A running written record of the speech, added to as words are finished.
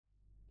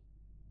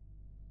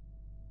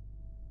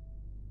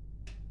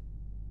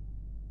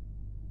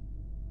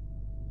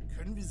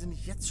Können wir sie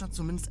nicht jetzt schon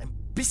zumindest ein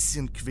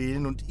bisschen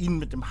quälen und ihnen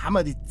mit dem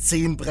Hammer die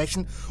Zehen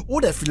brechen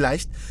oder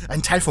vielleicht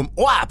einen Teil vom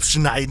Ohr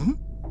abschneiden?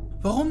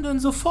 Warum denn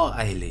so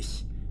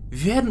voreilig?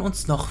 Wir werden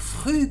uns noch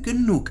früh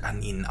genug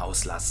an ihnen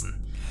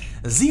auslassen.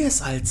 Sieh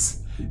es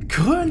als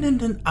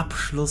krönenden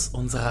Abschluss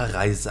unserer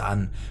Reise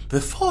an,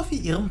 bevor wir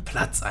ihren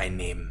Platz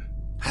einnehmen.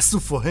 Hast du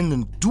vorhin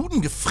einen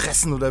Duden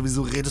gefressen oder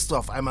wieso redest du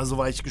auf einmal so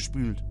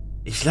weichgespült?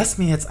 Ich lass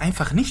mir jetzt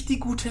einfach nicht die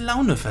gute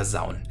Laune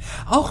versauen.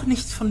 Auch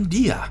nicht von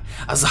dir.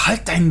 Also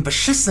halt deinen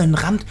beschissenen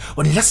Rand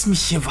und lass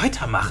mich hier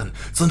weitermachen.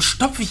 Sonst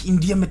stopfe ich ihn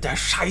dir mit der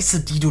Scheiße,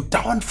 die du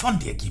dauernd von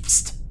dir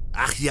gibst.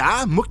 Ach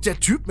ja, muckt der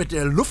Typ mit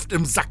der Luft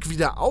im Sack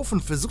wieder auf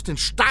und versucht den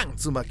Starken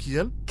zu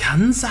markieren?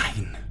 Kann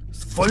sein.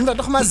 Das wollen wir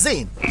doch mal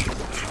sehen.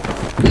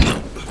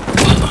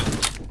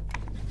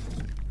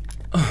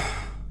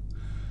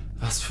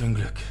 Was für ein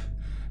Glück.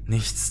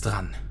 Nichts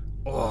dran.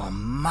 Oh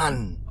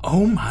Mann.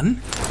 Oh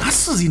Mann?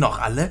 Hast du sie noch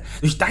alle?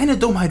 Durch deine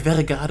Dummheit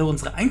wäre gerade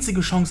unsere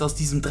einzige Chance, aus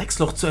diesem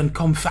Drecksloch zu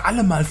entkommen, für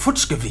alle Mal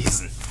futsch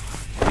gewesen.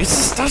 Ist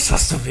es das,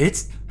 was du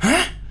willst? Hä?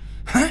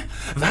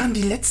 Waren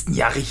die letzten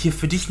Jahre hier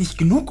für dich nicht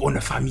genug ohne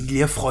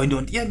Familie, Freunde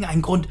und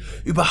irgendeinen Grund,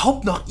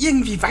 überhaupt noch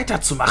irgendwie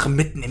weiterzumachen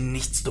mitten im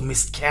Nichts, du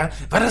Mistkerl?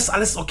 War das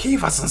alles okay,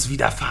 was uns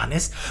widerfahren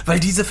ist? Weil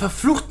diese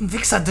verfluchten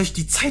Wichser durch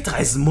die Zeit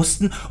reisen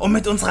mussten, um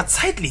mit unserer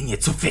Zeitlinie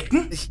zu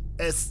ficken?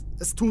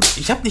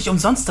 Ich hab nicht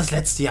umsonst das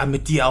letzte Jahr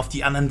mit dir auf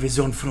die anderen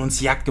Versionen von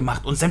uns Jagd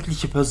gemacht und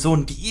sämtliche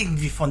Personen, die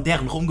irgendwie von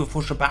deren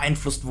Rumgefusche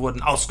beeinflusst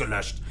wurden,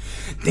 ausgelöscht.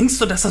 Denkst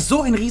du, dass das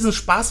so ein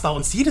Riesenspaß war,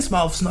 uns jedes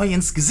Mal aufs Neue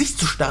ins Gesicht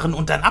zu starren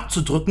und dann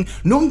abzudrücken,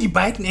 nur um die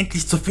beiden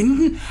endlich zu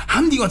finden?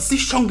 Haben die uns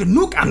nicht schon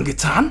genug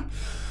angetan?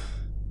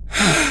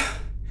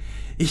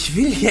 Ich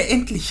will hier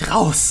endlich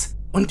raus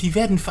und die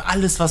werden für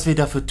alles, was wir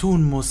dafür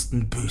tun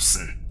mussten,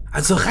 büßen.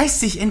 Also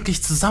reiß dich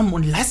endlich zusammen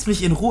und lass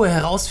mich in Ruhe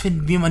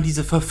herausfinden, wie man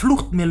diese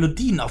verfluchten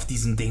Melodien auf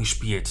diesem Ding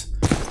spielt.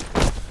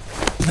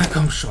 Na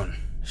komm schon,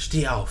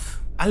 steh auf.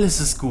 Alles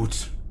ist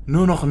gut.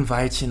 Nur noch ein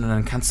Weilchen und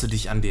dann kannst du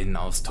dich an denen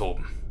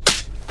austoben.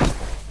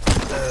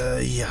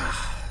 Ja.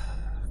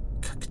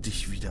 Kack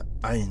dich wieder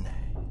ein.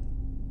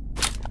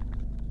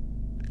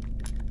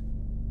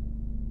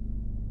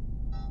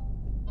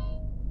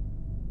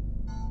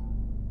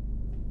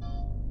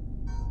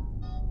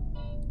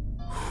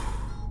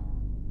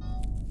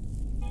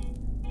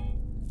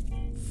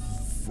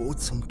 Wo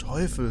zum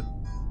Teufel?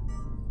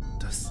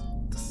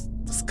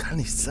 Das kann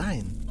nicht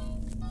sein.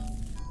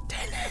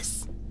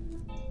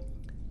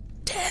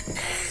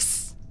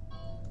 Dennis!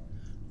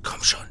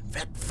 Komm schon,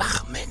 werd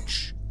wach,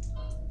 Mensch!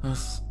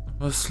 Was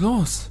ist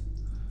los?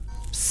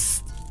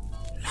 Psst,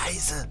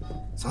 leise,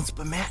 sonst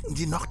bemerken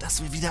die noch,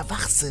 dass wir wieder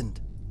wach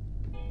sind.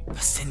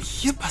 Was ist denn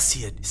hier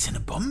passiert? Ist hier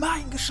eine Bombe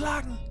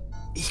eingeschlagen?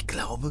 Ich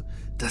glaube,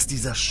 dass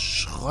dieser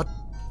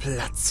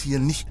Schrottplatz hier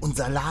nicht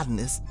unser Laden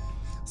ist,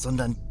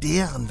 sondern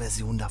deren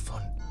Version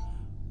davon.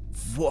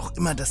 Wo auch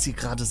immer das hier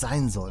gerade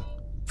sein soll.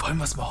 Wollen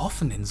wir es mal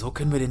hoffen, denn so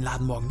können wir den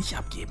Laden morgen nicht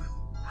abgeben.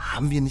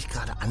 Haben wir nicht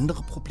gerade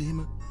andere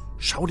Probleme?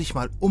 Schau dich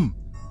mal um.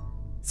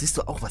 Siehst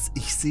du auch, was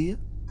ich sehe?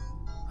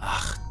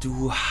 Ach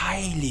du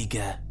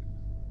Heilige.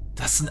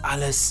 Das sind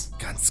alles...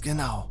 Ganz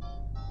genau.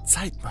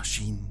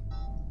 Zeitmaschinen.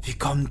 Wie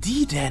kommen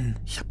die denn?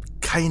 Ich habe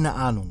keine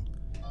Ahnung.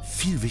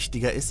 Viel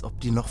wichtiger ist,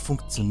 ob die noch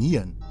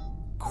funktionieren.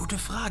 Gute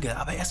Frage,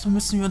 aber erstmal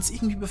müssen wir uns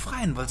irgendwie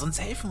befreien, weil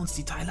sonst helfen uns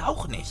die Teile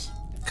auch nicht.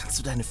 Kannst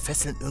du deine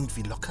Fesseln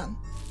irgendwie lockern?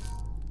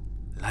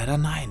 Leider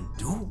nein.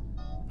 Du?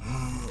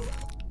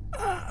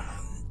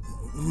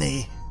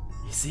 Nee.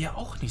 Ich sehe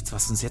auch nichts,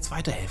 was uns jetzt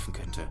weiterhelfen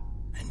könnte.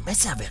 Ein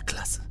Messer wäre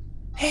klasse.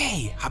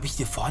 Hey, habe ich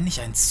dir vorhin nicht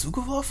eins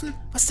zugeworfen?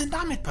 Was denn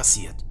damit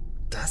passiert?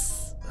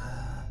 Das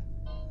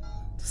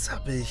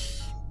habe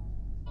ich...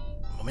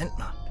 Moment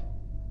mal.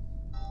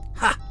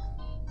 Ha!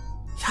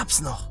 Ich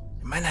hab's noch.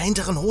 In meiner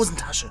hinteren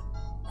Hosentasche.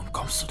 Und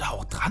kommst du da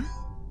auch dran?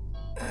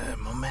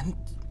 Moment.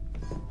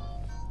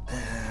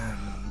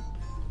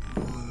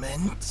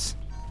 Moment.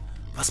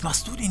 Was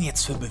machst du denn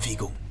jetzt für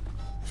Bewegung?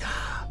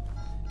 Ja,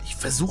 ich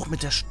versuche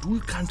mit der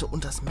Stuhlkante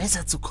unter das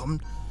Messer zu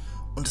kommen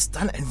und es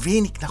dann ein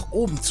wenig nach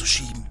oben zu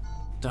schieben.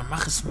 Dann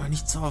mach es mal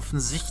nicht so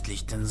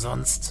offensichtlich, denn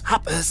sonst...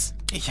 Hab es!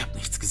 Ich hab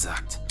nichts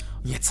gesagt.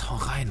 Und jetzt hau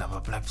rein,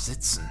 aber bleib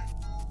sitzen.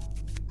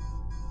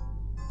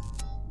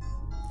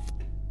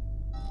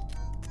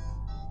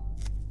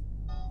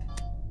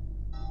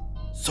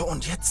 So,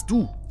 und jetzt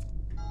du.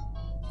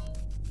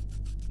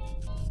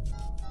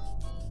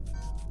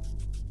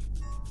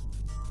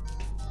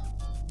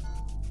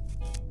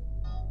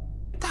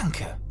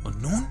 Danke.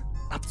 Und nun?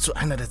 Ab zu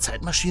einer der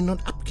Zeitmaschinen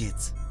und ab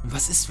geht's. Und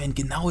was ist, wenn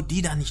genau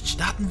die da nicht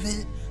starten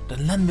will?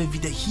 Dann landen wir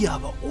wieder hier,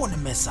 aber ohne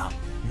Messer.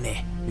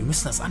 Nee, wir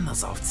müssen das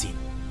anders aufziehen.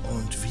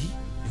 Und wie?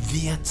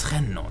 Wir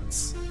trennen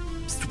uns.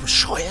 Bist du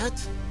bescheuert?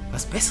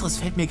 Was Besseres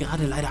fällt mir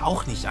gerade leider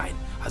auch nicht ein.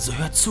 Also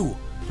hör zu.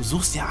 Du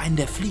suchst ja einen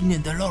der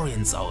fliegenden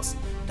DeLoreans aus.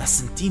 Das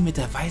sind die mit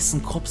der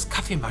weißen Krupps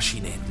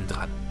Kaffeemaschine hinten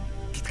dran.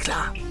 Geht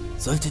klar.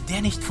 Sollte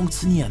der nicht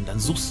funktionieren, dann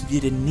suchst du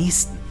dir den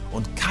nächsten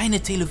Und keine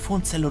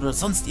Telefonzelle oder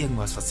sonst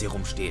irgendwas, was hier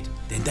rumsteht.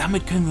 Denn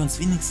damit können wir uns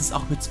wenigstens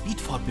auch mit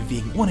Speed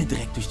fortbewegen, ohne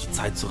direkt durch die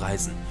Zeit zu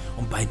reisen.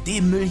 Und bei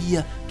dem Müll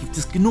hier gibt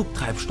es genug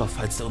Treibstoff,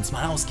 falls der uns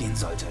mal ausgehen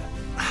sollte.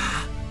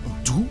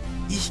 Und du?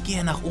 Ich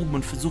gehe nach oben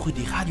und versuche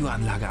die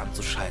Radioanlage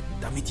anzuschalten,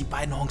 damit die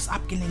beiden Honks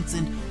abgelenkt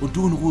sind und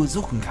du in Ruhe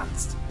suchen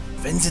kannst.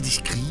 Wenn sie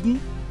dich kriegen?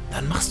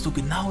 Dann machst du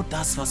genau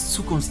das, was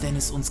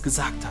Zukunftsdennis uns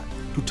gesagt hat.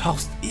 Du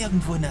tauchst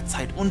irgendwo in der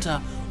Zeit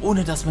unter,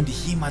 ohne dass man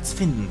dich jemals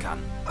finden kann.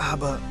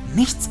 Aber...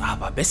 Nichts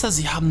aber. Besser,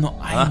 sie haben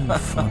nur einen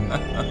von...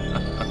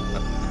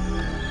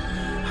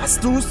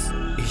 Hast du's?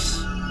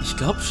 Ich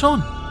glaube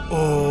schon.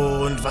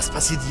 Und was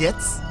passiert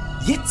jetzt?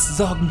 Jetzt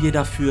sorgen wir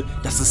dafür,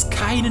 dass es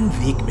keinen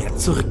Weg mehr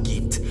zurück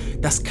gibt.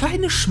 Das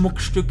kleine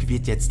Schmuckstück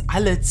wird jetzt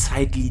alle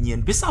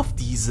Zeitlinien bis auf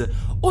diese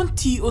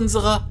und die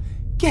unserer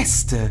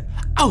Gäste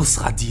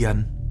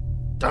ausradieren.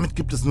 Damit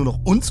gibt es nur noch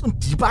uns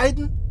und die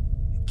beiden?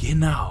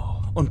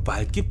 Genau. Und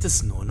bald gibt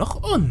es nur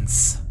noch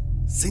uns.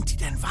 Sind die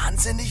denn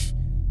wahnsinnig?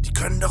 Die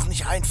können doch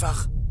nicht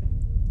einfach...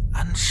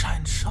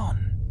 Anscheinend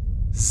schon.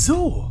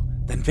 So,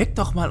 dann weck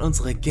doch mal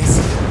unsere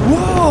Gäste.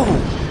 Wow!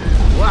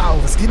 Wow,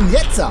 was geht denn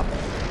jetzt ab?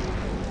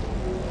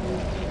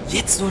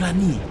 Jetzt oder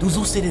nie. Du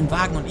suchst dir den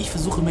Wagen und ich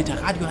versuche mit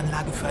der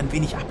Radioanlage für ein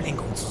wenig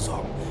Ablenkung zu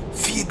sorgen.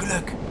 Viel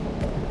Glück!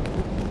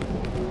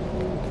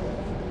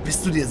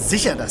 Bist du dir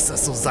sicher, dass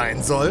das so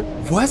sein soll?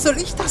 Woher soll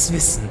ich das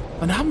wissen?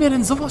 Wann haben wir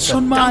denn sowas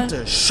schon mal...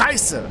 Verdammte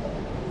Scheiße!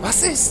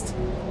 Was ist?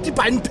 Die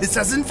beiden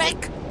Pisser sind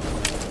weg!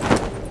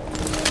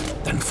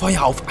 Dann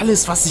Feuer auf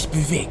alles, was sich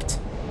bewegt.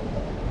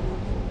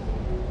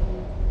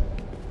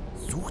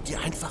 Such dir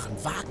einfach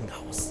einen Wagen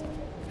aus.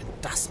 Wenn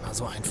das mal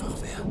so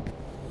einfach wäre.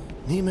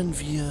 Nehmen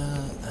wir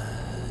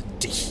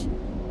dich.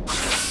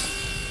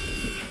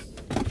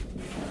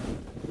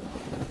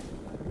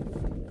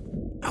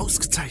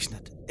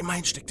 Ausgezeichnet.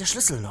 Immerhin steckt der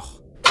Schlüssel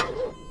noch.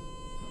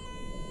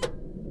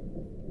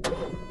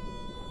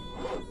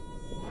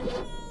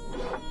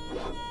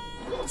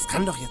 Das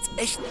kann doch jetzt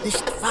echt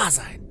nicht wahr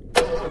sein.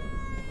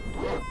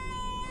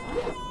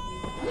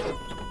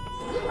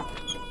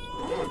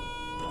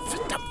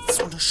 Verdammt,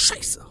 so eine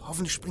Scheiße.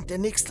 Hoffentlich springt der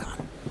Nächste an.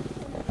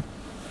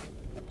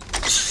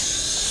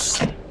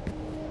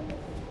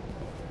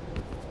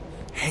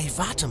 Hey,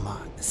 warte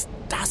mal. Ist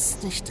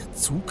das nicht der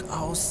Zug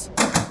aus?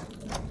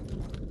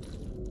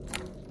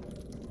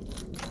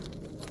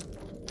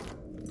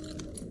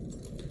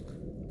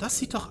 Das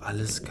sieht doch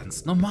alles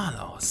ganz normal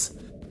aus.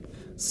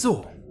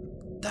 So,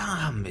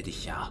 da haben wir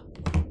dich ja.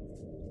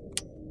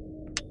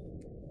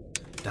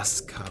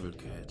 Das Kabel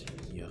gehört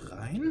hier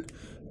rein.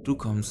 Du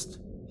kommst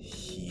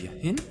hier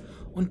hin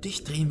und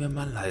dich drehen wir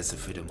mal leise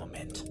für den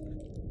Moment.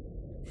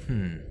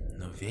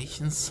 Nur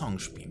welchen Song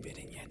spielen wir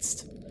denn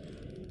jetzt?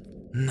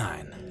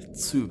 Nein,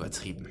 zu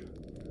übertrieben.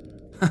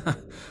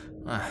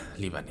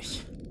 Lieber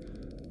nicht.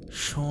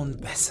 Schon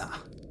besser.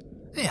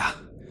 Ja,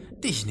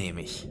 dich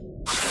nehme ich.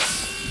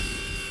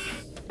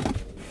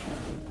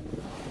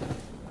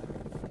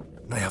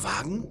 Neuer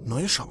Wagen,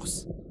 neue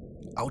Chance.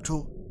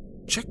 Auto,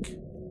 check.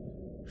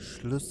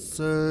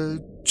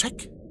 Schlüssel,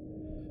 check.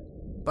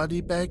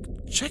 Bodybag,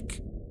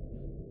 check.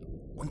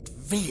 Und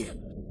wehe,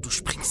 du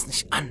springst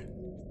nicht an.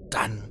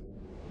 Dann...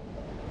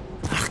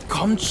 Ach,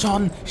 kommt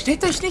schon.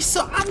 Stellt euch nicht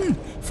so an.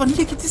 Von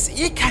hier gibt es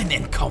eh kein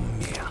Entkommen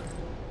mehr.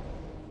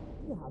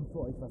 Wir haben für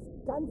euch was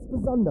ganz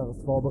Besonderes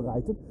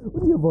vorbereitet.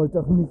 Und ihr wollt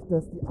doch nicht,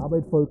 dass die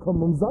Arbeit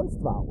vollkommen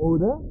umsonst war,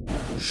 oder?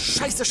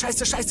 Scheiße,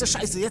 scheiße, scheiße,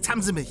 scheiße. Jetzt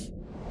haben sie mich.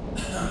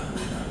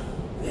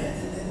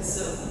 Werte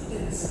Denisse und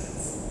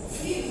Dennisfans,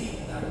 vielen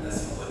lieben Dank, dass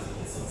ihr heute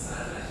hier so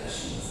zahlreich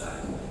erschienen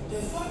seid.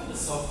 Der folgende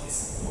Song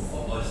ist nur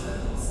für euch da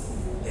draußen.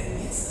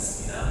 Denn jetzt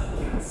ist wieder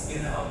ganz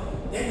genau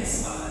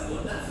Denniswahl.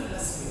 Und dafür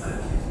lassen wir mal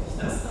kräftig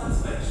das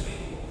Tanzbein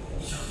schwingen.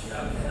 Ich hoffe, ihr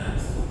habt keine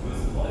Angst vor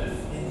bösen Wolf,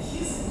 denn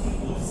hier sind die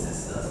Wolf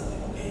Sisters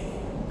mit Big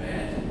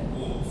Bad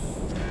Wolf.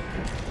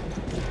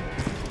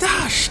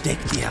 Da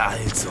steckt ihr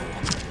also.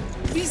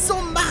 Wieso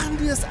machen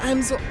die es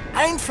einem so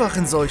einfach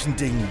in solchen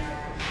Dingen?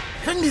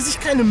 Können die sich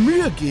keine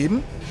Mühe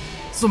geben?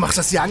 So macht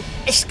das Jagen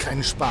echt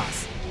keinen Spaß.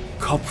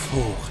 Kopf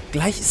hoch.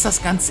 Gleich ist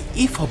das Ganze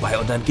eh vorbei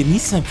und dann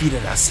genießen wir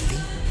wieder das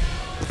Leben.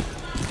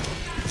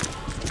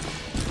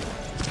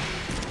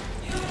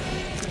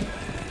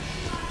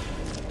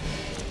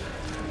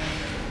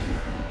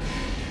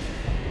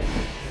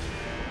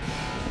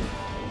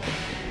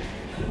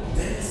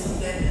 Dennis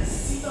und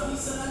Dennis, zieht doch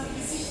nicht so lange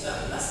Gesichter.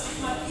 Lasst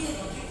euch mal gehen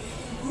und gebt euch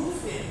den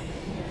Groove hin.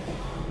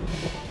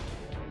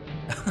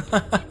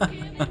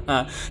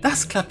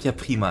 Das klappt ja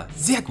prima.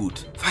 Sehr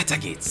gut. Weiter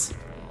geht's.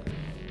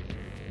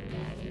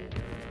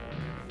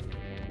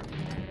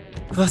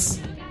 Was?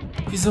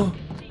 Wieso?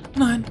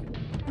 Nein.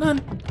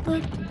 Nein.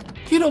 Nein.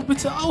 Geh doch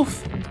bitte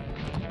auf.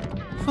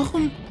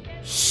 Warum?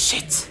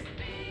 Shit.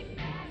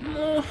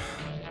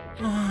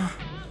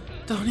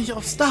 Doch nicht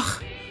aufs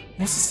Dach.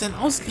 Muss es denn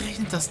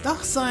ausgerechnet das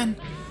Dach sein?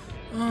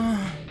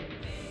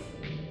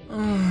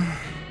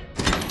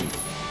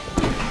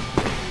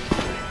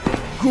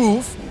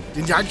 Groove,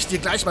 den jage ich dir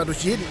gleich mal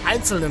durch jeden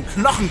einzelnen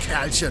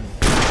Knochenkerlchen.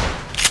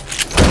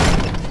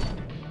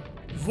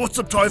 Wo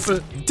zum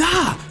Teufel?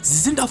 Da! Sie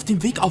sind auf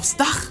dem Weg aufs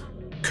Dach.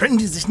 Können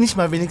die sich nicht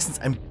mal wenigstens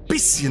ein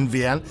bisschen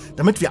wehren,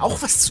 damit wir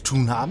auch was zu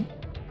tun haben?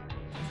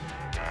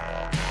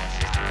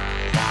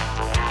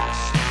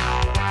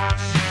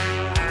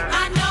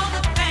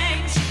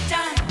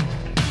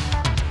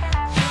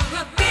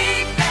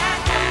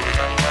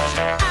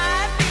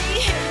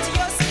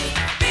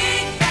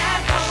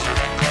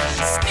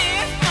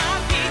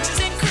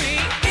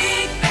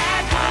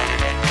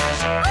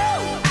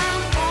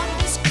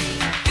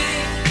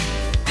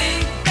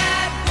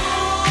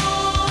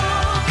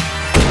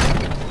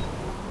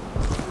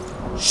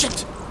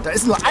 Shit, da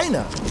ist nur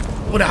einer.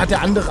 Oder hat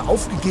der andere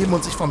aufgegeben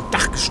und sich vom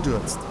Dach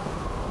gestürzt?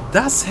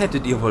 Das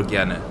hättet ihr wohl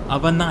gerne.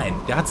 Aber nein,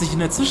 der hat sich in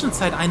der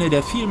Zwischenzeit eine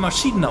der vielen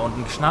Maschinen da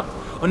unten geschnappt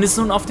und ist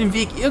nun auf dem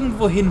Weg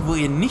irgendwo hin, wo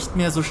ihr ihn nicht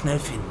mehr so schnell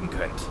finden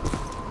könnt.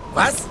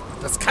 Was?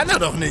 Das kann er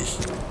doch nicht.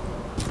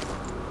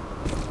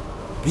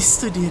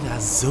 Bist du dir da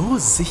so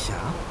sicher?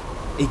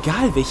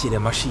 Egal welche der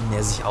Maschinen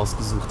er sich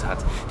ausgesucht hat,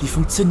 die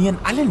funktionieren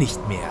alle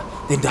nicht mehr.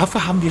 Denn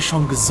dafür haben wir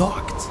schon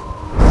gesorgt.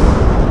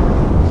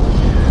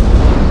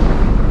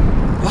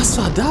 Was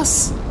war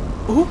das?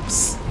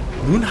 Ups,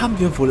 nun haben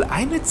wir wohl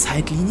eine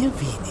Zeitlinie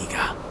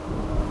weniger.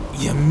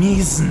 Ihr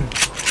Miesen.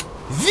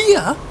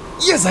 Wir?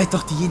 Ihr seid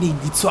doch diejenigen,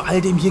 die zu all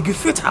dem hier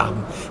geführt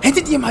haben.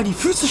 Hättet ihr mal die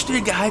Füße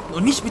stillgehalten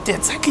und nicht mit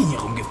der Zeitlinie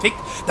rumgefickt,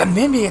 dann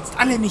wären wir jetzt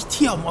alle nicht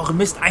hier, um euren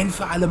Mist ein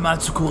für alle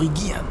Mal zu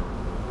korrigieren.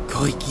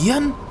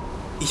 Korrigieren?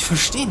 Ich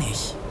verstehe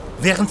nicht.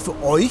 Während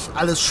für euch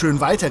alles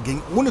schön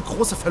weiterging, ohne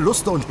große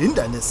Verluste und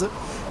Hindernisse,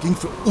 ging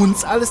für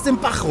uns alles den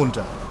Bach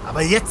runter.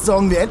 Aber jetzt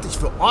sorgen wir endlich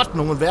für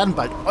Ordnung und werden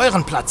bald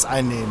euren Platz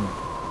einnehmen.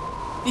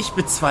 Ich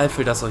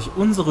bezweifle, dass euch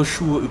unsere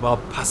Schuhe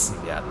überhaupt passen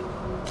werden.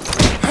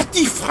 Halt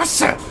die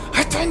Fresse!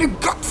 Halt deine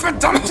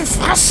gottverdammte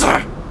Fresse!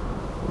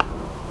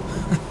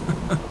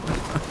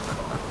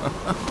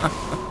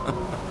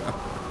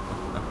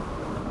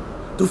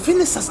 Du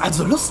findest das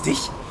also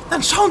lustig?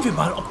 Dann schauen wir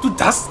mal, ob du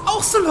das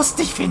auch so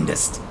lustig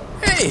findest.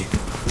 Hey!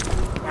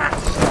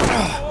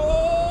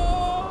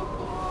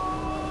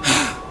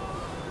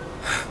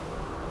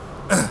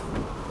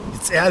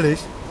 Jetzt ehrlich,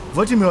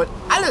 wollt ihr mir heute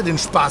alle den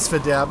Spaß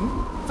verderben?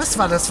 Was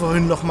war das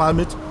vorhin nochmal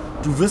mit,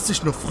 du wirst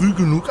dich noch früh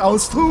genug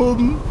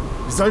austoben?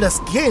 Wie soll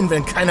das gehen,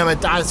 wenn keiner mehr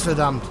da ist,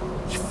 verdammt?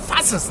 Ich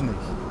fass es nicht.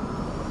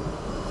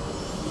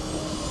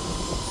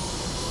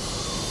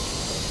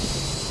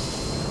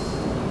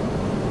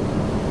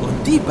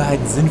 Und die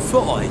beiden sind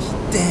für euch.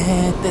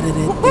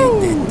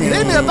 Die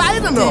leben ja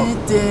beide noch.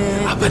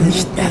 Aber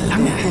nicht mehr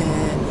lange.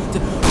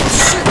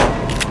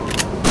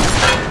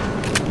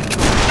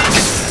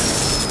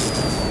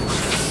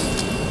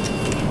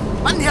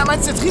 Mann, die haben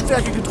eins der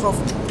Triebwerke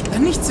getroffen.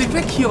 Dann nicht sie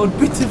weg hier und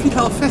bitte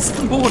wieder auf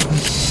festem Boden.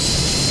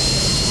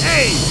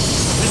 Hey,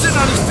 wir sind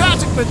noch nicht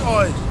fertig mit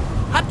euch.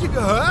 Habt ihr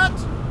gehört?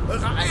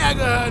 Eure Eier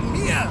gehören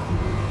mir.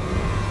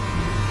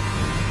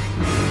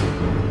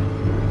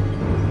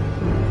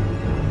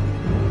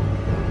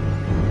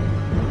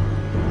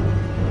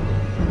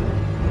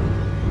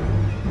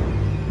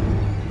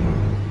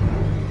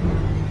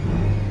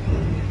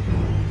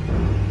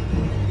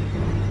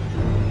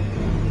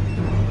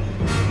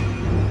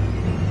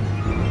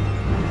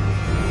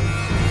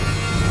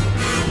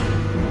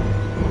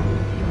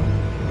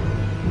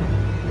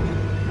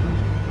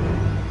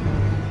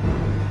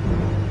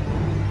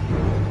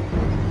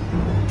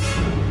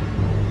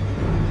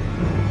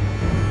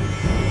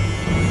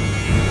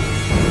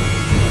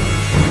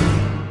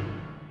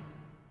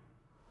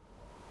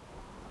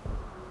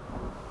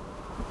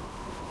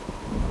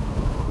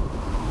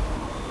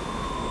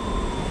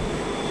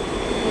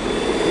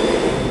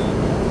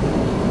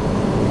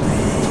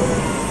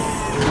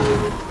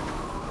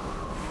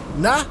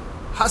 Na,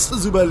 hast du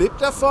es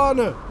überlebt da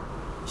vorne?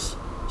 Ich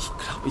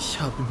glaube,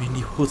 ich habe mir in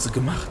die Hose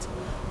gemacht.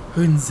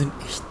 Höhen sind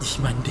echt nicht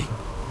mein Ding.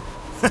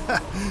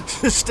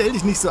 Stell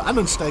dich nicht so an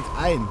und steig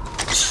ein.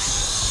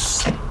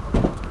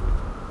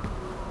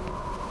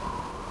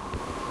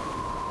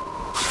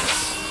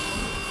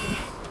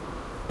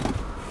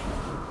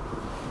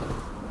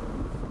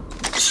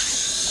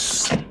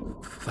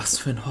 Was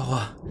für ein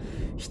Horror.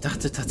 Ich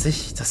dachte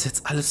tatsächlich, dass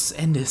jetzt alles zu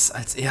Ende ist,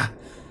 als Evil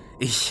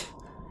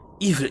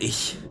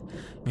Ich,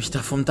 mich da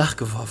vom Dach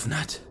geworfen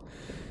hat.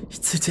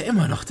 Ich zitter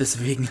immer noch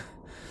deswegen.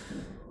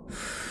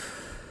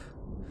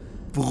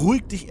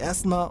 Beruhig dich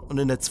erstmal und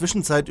in der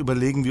Zwischenzeit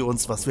überlegen wir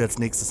uns, was wir als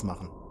nächstes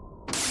machen.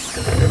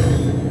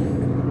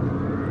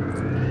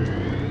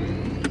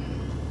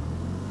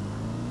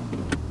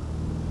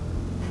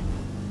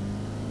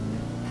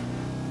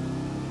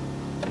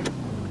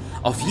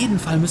 Auf jeden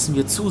Fall müssen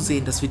wir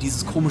zusehen, dass wir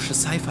dieses komische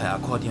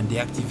Sci-Fi-Akkordeon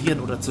deaktivieren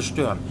oder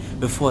zerstören,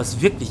 bevor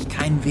es wirklich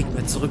keinen Weg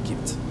mehr zurück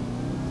gibt.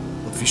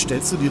 Und wie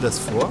stellst du dir das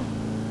vor?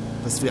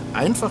 Dass wir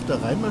einfach da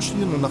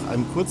reinmarschieren und nach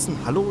einem kurzen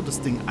Hallo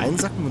das Ding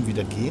einsacken und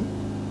wieder gehen?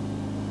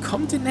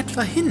 Kommt in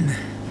etwa hin.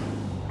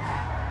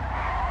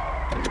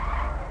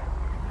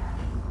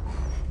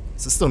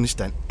 Das ist doch nicht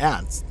dein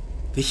Ernst.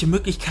 Welche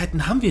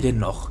Möglichkeiten haben wir denn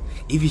noch?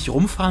 Ewig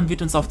rumfahren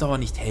wird uns auf Dauer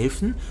nicht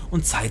helfen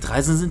und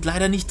Zeitreisen sind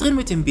leider nicht drin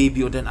mit dem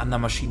Baby und den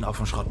anderen Maschinen auf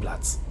dem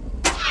Schrottplatz.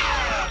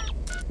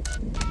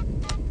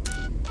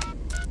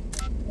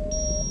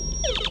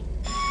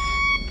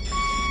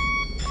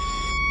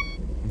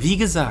 Wie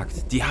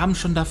gesagt, die haben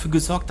schon dafür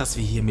gesorgt, dass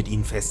wir hier mit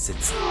ihnen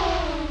festsitzen.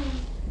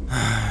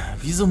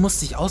 Wieso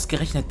musste ich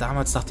ausgerechnet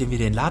damals, nachdem wir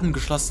den Laden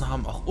geschlossen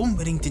haben, auch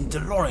unbedingt den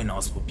DeLorean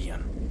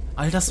ausprobieren?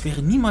 All das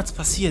wäre niemals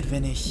passiert,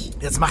 wenn ich...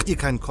 Jetzt mach dir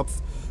keinen Kopf.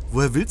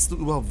 Woher willst du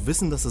überhaupt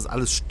wissen, dass das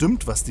alles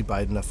stimmt, was die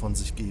beiden da von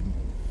sich geben?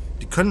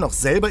 Die können auch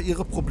selber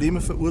ihre Probleme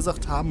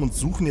verursacht haben und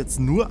suchen jetzt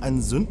nur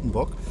einen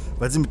Sündenbock,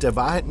 weil sie mit der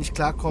Wahrheit nicht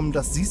klarkommen,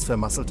 dass sie es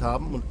vermasselt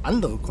haben und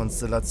andere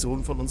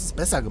Konstellationen von uns es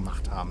besser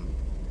gemacht haben.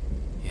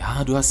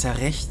 Ja, du hast ja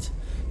recht.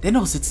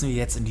 Dennoch sitzen wir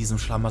jetzt in diesem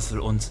Schlamassel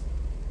und...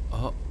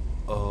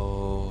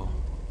 Oh.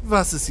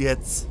 Was ist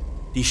jetzt?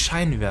 Die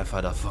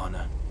Scheinwerfer da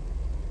vorne.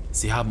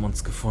 Sie haben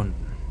uns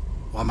gefunden.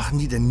 Warum machen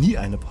die denn nie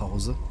eine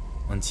Pause?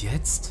 Und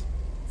jetzt?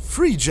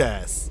 Free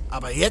Jazz,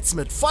 aber jetzt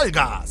mit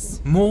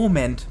Vollgas.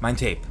 Moment, mein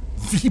Tape.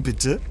 Wie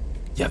bitte?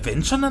 Ja,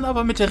 wenn schon, dann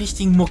aber mit der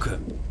richtigen Mucke.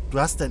 Du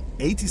hast dein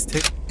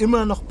 80s-Tape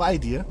immer noch bei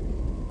dir?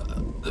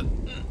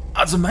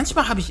 Also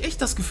manchmal habe ich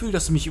echt das Gefühl,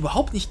 dass du mich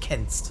überhaupt nicht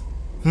kennst.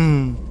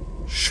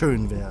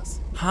 Schön wär's.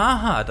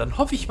 Haha, dann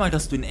hoffe ich mal,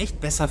 dass du in echt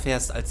besser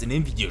fährst als in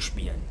den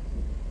Videospielen.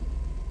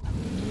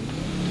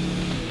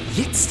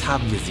 Jetzt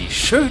haben wir sie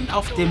schön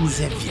auf dem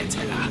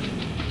Servierteller.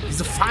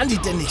 Wieso fahren die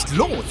denn nicht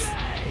los?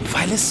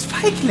 Weil es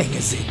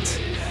Feiglinge sind.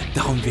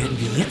 Darum werden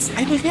wir jetzt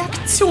eine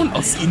Reaktion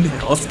aus ihnen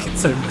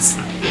herauskitzeln müssen.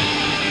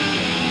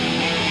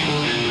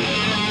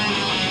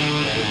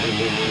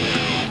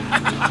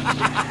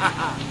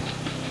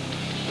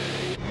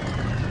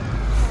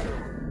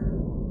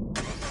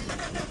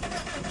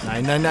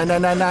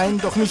 Nein,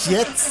 doch nicht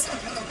jetzt.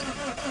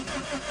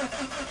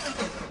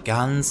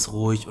 Ganz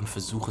ruhig und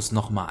versuch es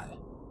nochmal.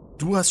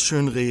 Du hast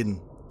schön reden.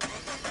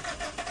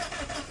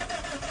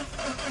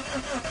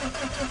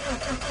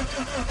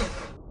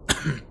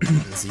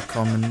 Sie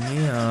kommen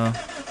näher.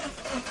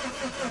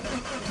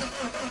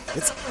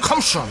 Jetzt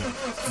komm schon.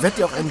 Ich werde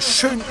dir auch einen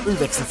schönen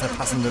Ölwechsel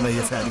verpassen, wenn wir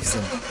hier fertig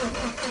sind.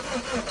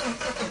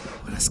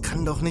 Aber das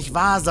kann doch nicht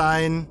wahr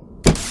sein.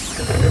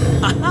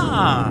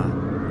 Aha!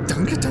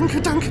 Danke.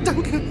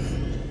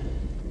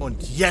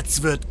 Und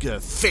jetzt wird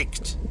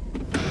gefickt.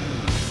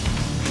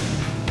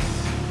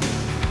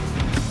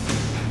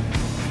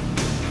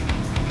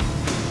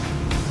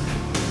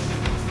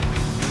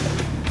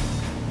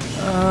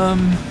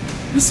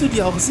 Bist du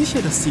dir auch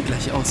sicher, dass die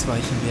gleich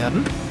ausweichen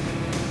werden?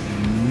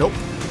 Nope.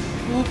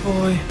 Oh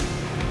boy.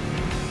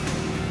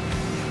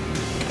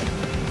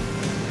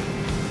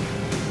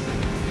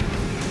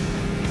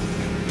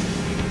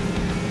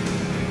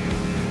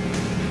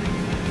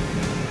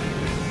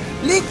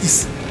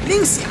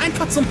 Links, die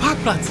Einfahrt zum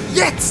Parkplatz.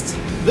 Jetzt!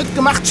 Wird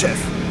gemacht, Chef.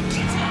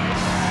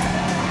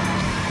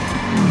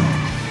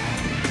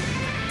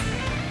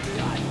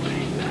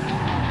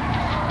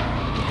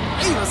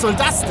 Ey, was soll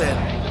das denn?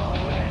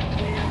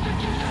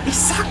 Ich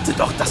sagte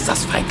doch, dass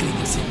das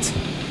Feiglinge sind.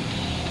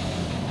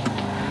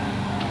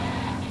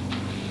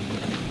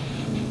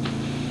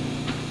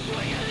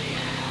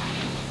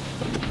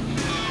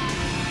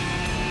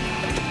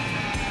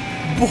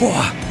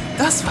 Boah,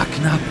 das war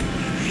knapp.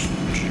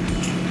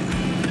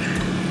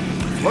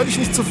 Freu dich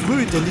nicht zu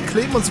früh, denn die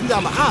kleben uns wieder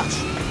am Arsch.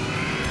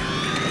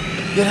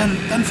 Ja,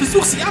 dann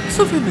versuch sie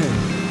abzuwimmeln.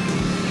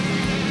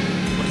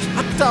 Und ich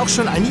hab da auch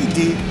schon eine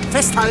Idee.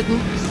 Festhalten.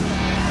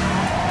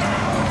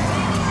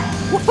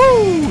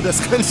 Wuhu,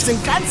 das könnte ich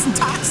den ganzen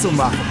Tag so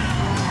machen.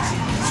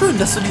 Schön,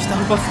 dass du dich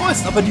darüber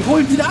freust, aber die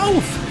holen wieder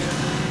auf.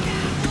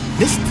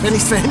 Nicht, wenn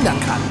ich's verhindern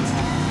kann.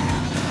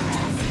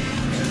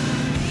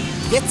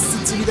 Jetzt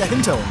sind sie wieder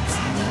hinter uns.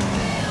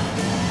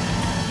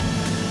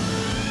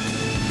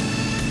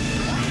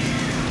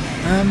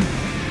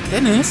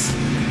 Dennis?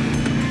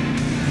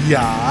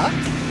 Ja?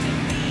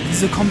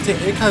 Wieso kommt der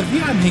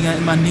LKW-Anhänger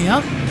immer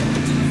näher?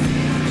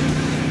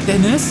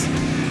 Dennis?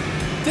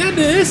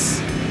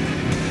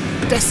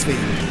 Deswegen.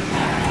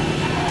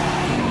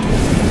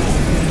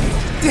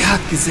 Der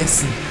hat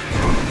gesessen.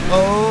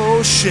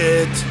 Oh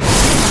shit.